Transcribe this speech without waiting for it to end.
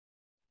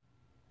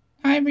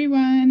Hi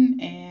everyone,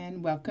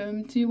 and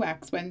welcome to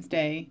Wax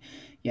Wednesday.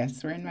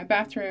 Yes, we're in my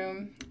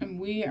bathroom and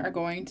we are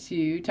going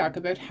to talk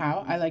about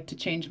how I like to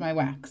change my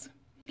wax.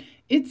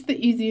 It's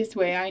the easiest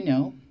way I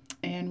know,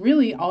 and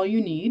really all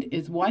you need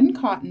is one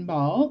cotton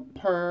ball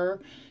per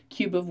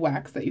cube of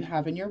wax that you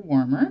have in your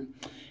warmer,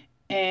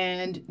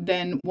 and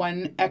then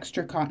one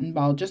extra cotton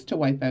ball just to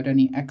wipe out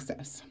any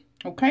excess.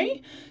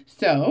 Okay,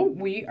 so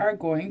we are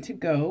going to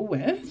go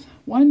with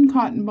one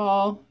cotton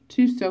ball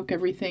to soak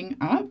everything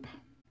up.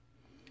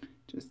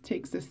 Just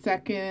takes a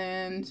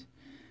second.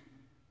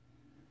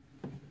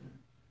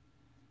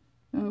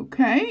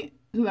 Okay,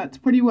 so that's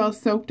pretty well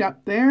soaked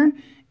up there.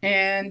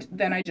 And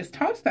then I just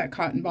toss that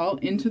cotton ball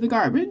into the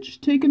garbage,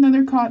 take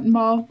another cotton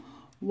ball,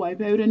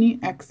 wipe out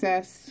any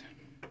excess,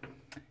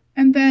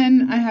 and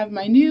then I have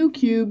my new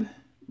cube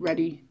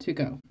ready to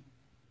go.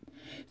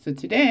 So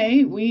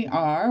today we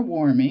are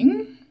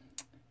warming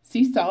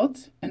sea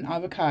salt and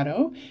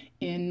avocado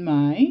in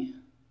my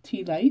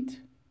Tea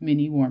Light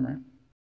mini warmer.